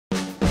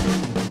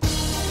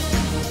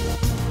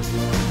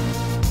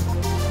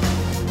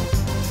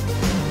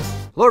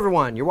Hello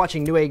everyone, you're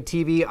watching Newegg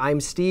TV. I'm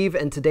Steve,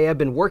 and today I've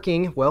been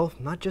working, well,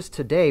 not just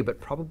today,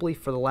 but probably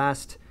for the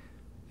last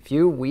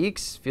few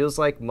weeks, feels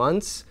like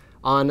months,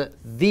 on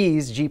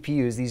these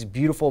GPUs, these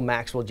beautiful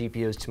Maxwell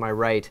GPUs to my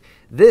right.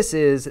 This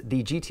is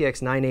the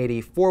GTX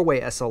 980 4-way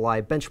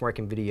SLI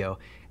benchmarking video,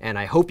 and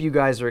I hope you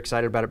guys are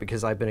excited about it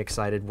because I've been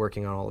excited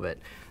working on all of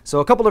it. So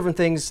a couple different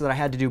things that I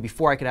had to do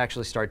before I could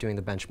actually start doing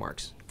the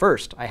benchmarks.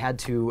 First, I had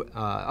to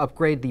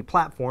upgrade the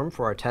platform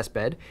for our test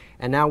bed,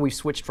 and now we've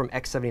switched from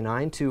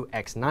X79 to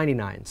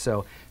X99.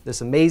 So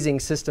this amazing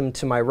system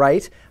to my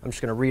right, I'm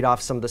just going to read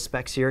off some of the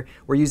specs here.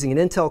 We're using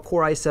an Intel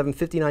Core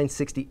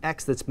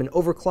i7-5960X that's been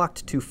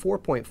overclocked to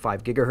 4.5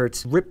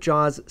 gigahertz,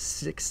 Ripjaw's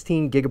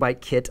 16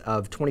 gigabyte kit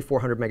of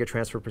 2400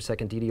 megatransfer per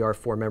second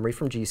DDR4 memory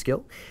from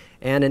G.Skill,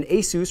 and an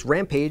ASUS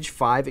Rampage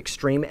 5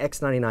 Extreme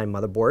X99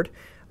 motherboard.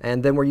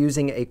 And then we're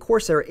using a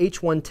Corsair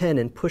H110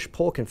 in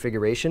push-pull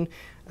configuration.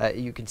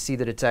 You can see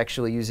that it's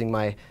actually using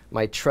my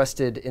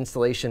trusted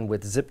installation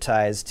with zip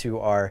ties to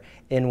our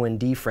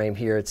N1D frame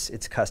here.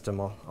 It's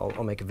custom.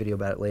 I'll make a video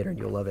about it later and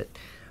you'll love it.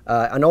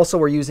 And also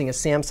we're using a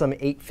Samsung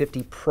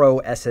 850 Pro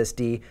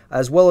SSD,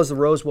 as well as the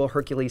Rosewill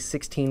Hercules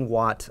 1600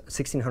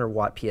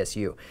 watt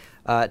PSU.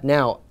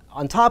 Now,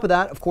 on top of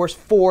that, of course,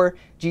 4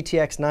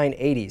 GTX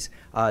 980s.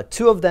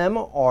 2 of them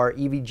are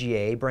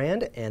EVGA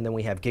brand, and then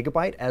we have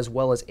GIGABYTE as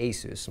well as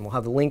ASUS. And we'll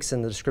have the links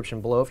in the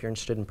description below if you're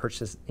interested in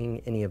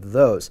purchasing any of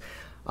those.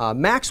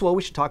 Maxwell,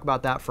 we should talk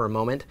about that for a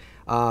moment.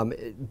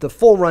 The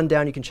full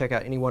rundown, you can check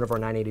out any one of our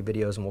 980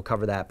 videos and we'll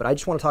cover that. But I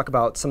just want to talk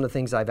about some of the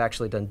things I've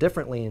actually done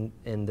differently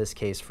in this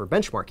case for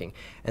benchmarking.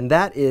 And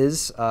that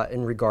is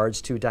in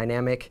regards to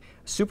dynamic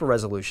super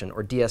resolution,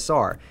 or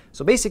DSR.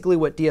 So basically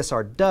what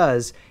DSR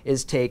does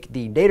is take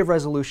the native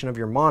resolution of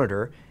your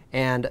monitor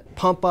and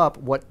pump up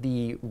what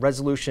the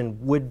resolution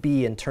would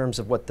be in terms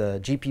of what the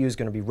GPU is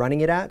going to be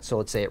running it at. So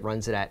let's say it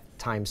runs it at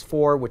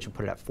 ×4, which would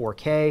put it at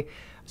 4K.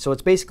 So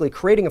it's basically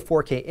creating a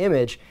 4K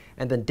image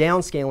and then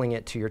downscaling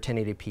it to your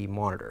 1080p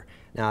monitor.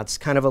 Now it's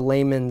kind of a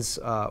layman's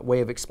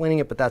way of explaining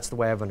it, but that's the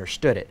way I've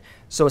understood it.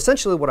 So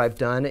essentially what I've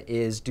done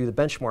is do the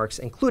benchmarks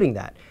including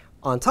that.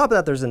 On top of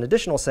that, there's an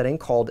additional setting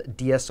called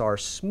DSR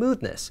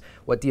smoothness.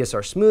 What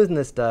DSR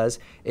smoothness does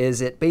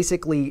is it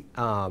basically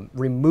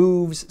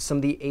removes some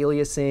of the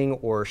aliasing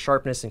or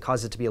sharpness and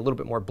causes it to be a little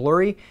bit more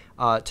blurry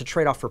to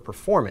trade off for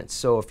performance.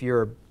 So if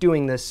you're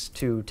doing this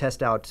to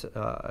test out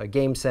a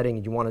game setting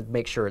and you want to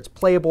make sure it's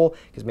playable,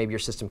 because maybe your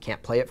system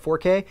can't play at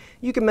 4K,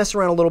 you can mess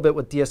around a little bit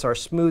with DSR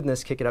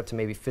smoothness, kick it up to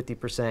maybe 50%,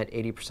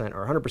 80%,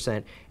 or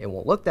 100%. It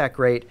won't look that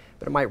great,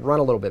 but it might run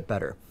a little bit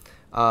better.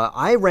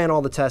 I ran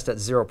all the tests at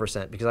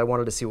 0% because I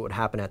wanted to see what would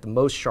happen at the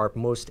most sharp,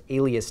 most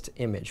aliased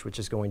image, which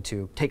is going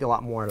to take a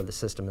lot more out of the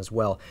system as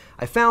well.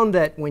 I found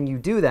that when you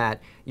do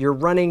that, you're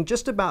running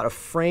just about a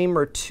frame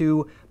or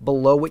two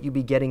below what you'd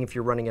be getting if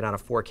you're running it on a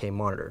 4K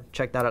monitor.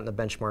 Check that out in the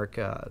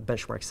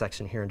benchmark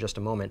section here in just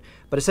a moment.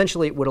 But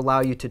essentially, it would allow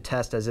you to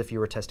test as if you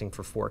were testing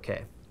for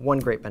 4K. One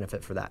great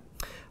benefit for that.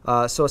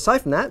 So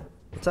aside from that,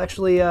 let's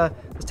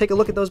take a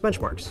look at those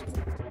benchmarks.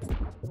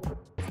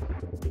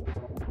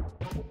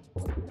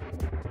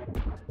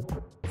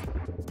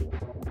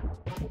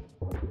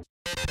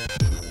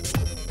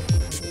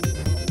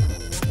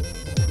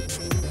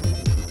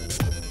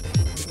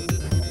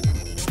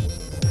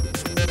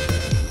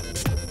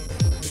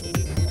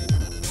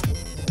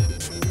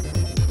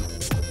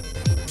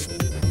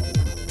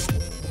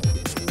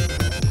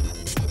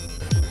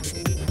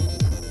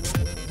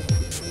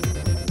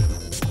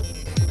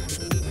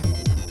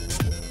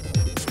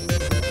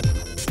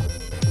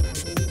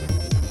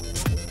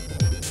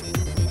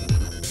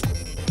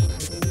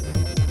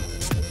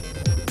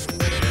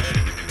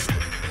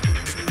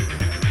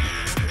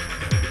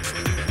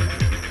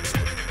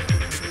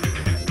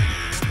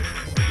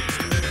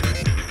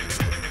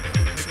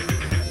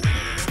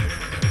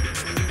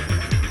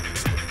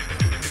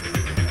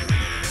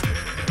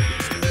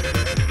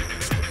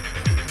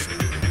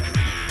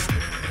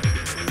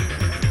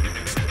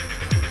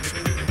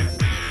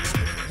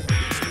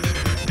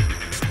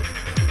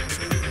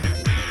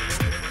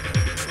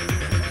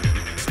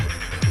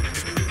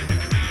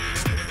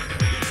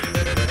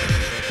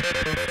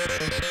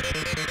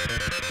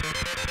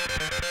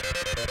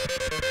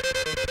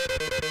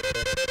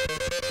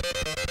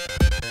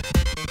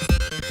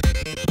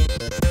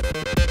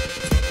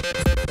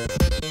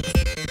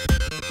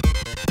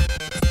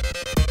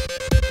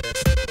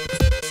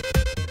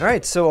 All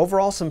right, so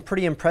overall some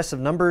pretty impressive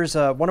numbers,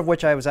 one of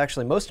which I was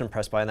actually most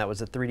impressed by, and that was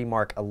the 3D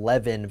Mark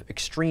 11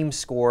 extreme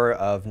score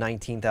of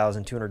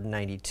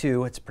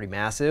 19,292. It's pretty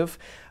massive.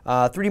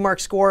 3D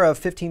Mark score of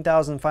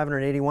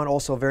 15,581,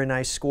 also a very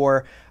nice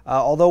score.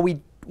 Although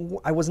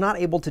I was not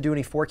able to do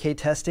any 4K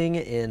testing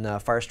in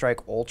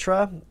Firestrike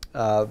Ultra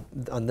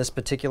on this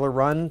particular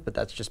run, but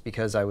that's just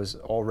because I was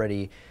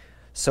already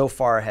so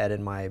far ahead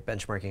in my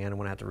benchmarking, I don't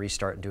want to have to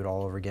restart and do it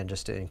all over again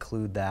just to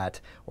include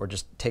that, or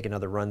just take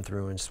another run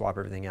through and swap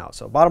everything out.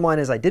 So bottom line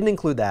is I didn't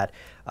include that,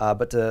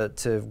 but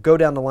to go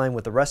down the line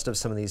with the rest of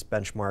some of these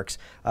benchmarks,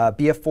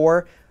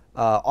 BF4,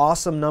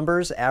 awesome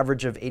numbers,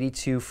 average of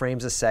 82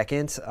 frames a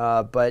second,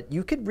 but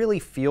you could really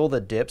feel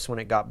the dips when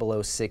it got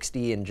below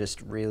 60 and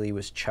just really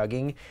was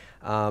chugging.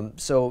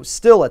 So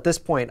still at this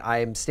point, I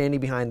am standing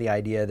behind the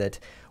idea that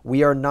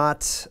we're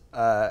not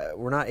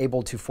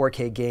able to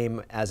 4K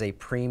game as a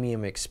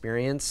premium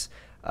experience.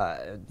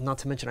 Not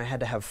to mention I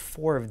had to have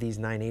 4 of these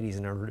 980s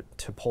in order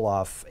to pull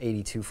off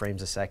 82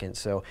 frames a second.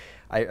 So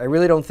I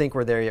really don't think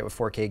we're there yet with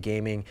 4K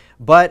gaming,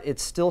 but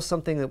it's still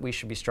something that we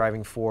should be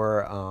striving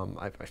for.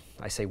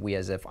 I say we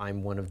as if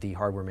I'm one of the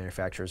hardware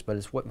manufacturers, but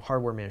it's what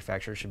hardware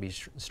manufacturers should be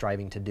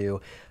striving to do,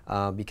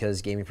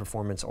 because gaming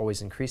performance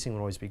always increasing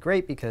will always be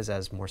great, because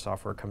as more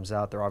software comes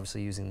out, they're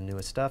obviously using the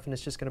newest stuff, and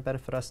it's just going to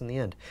benefit us in the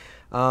end.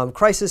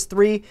 Crysis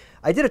 3,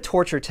 I did a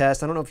torture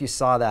test. I don't know if you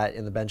saw that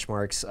in the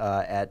benchmarks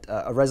at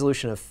a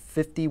resolution of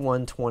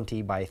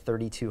 5120 by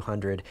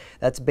 3200.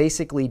 That's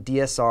basically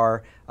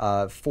DSR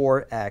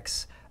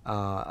 4X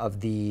of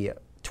the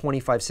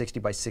 2560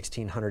 by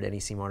 1600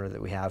 NEC monitor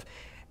that we have.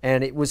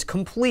 And it was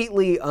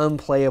completely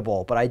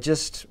unplayable, but I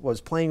just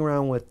was playing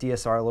around with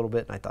DSR a little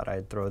bit, and I thought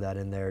I'd throw that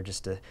in there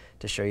just to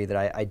show you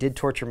that I did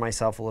torture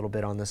myself a little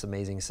bit on this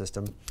amazing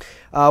system.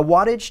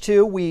 Wattage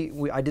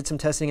too, I did some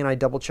testing and I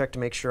double checked to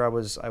make sure I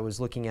was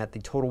looking at the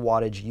total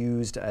wattage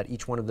used at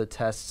each one of the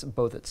tests,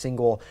 both at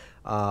single,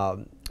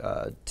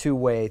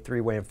 2-way,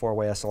 3-way, and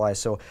 4-way SLI.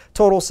 So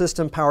total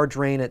system power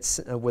drain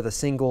with a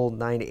single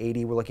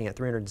 980, we're looking at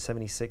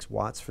 376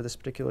 watts for this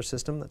particular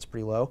system. That's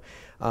pretty low.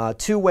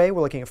 2-way,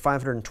 we're looking at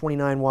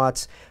 529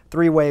 watts.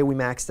 3-way, we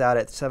maxed out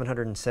at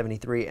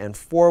 773, and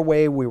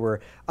 4-way, we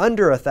were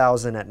under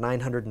 1,000 at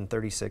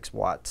 936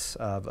 watts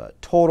of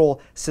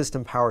total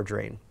system power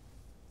drain.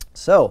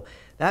 So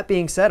that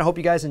being said, I hope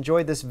you guys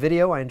enjoyed this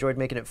video. I enjoyed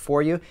making it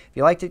for you. If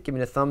you liked it, give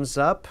me a thumbs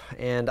up,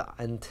 and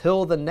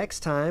until the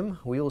next time,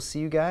 we will see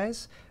you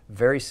guys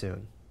very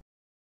soon.